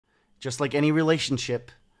just like any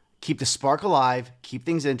relationship, keep the spark alive, keep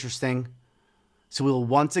things interesting. So we'll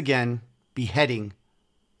once again be heading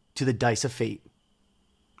to the dice of fate.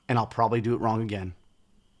 And I'll probably do it wrong again.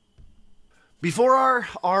 Before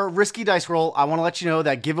our risky dice roll, I want to let you know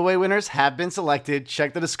that giveaway winners have been selected.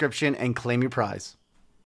 Check the description and claim your prize.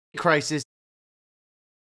 Crisis.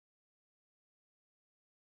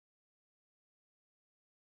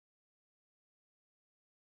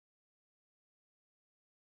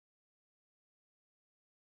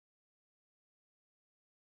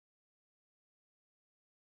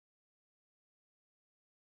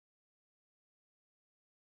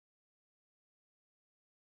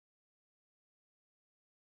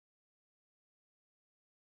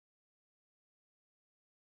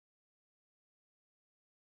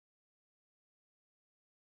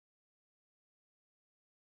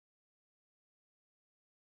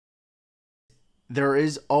 There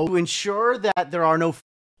is to ensure that there are no.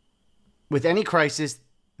 With any crisis,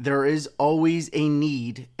 there is always a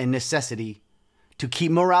need and necessity to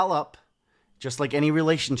keep morale up, just like any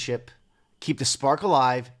relationship. Keep the spark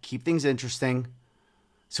alive, keep things interesting.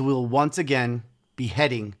 So we'll once again be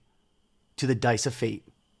heading to the dice of fate.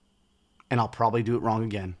 And I'll probably do it wrong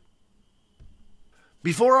again.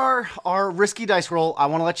 Before our risky dice roll, I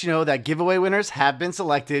want to let you know that giveaway winners have been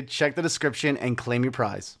selected. Check the description and claim your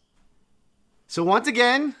prize. So once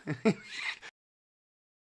again,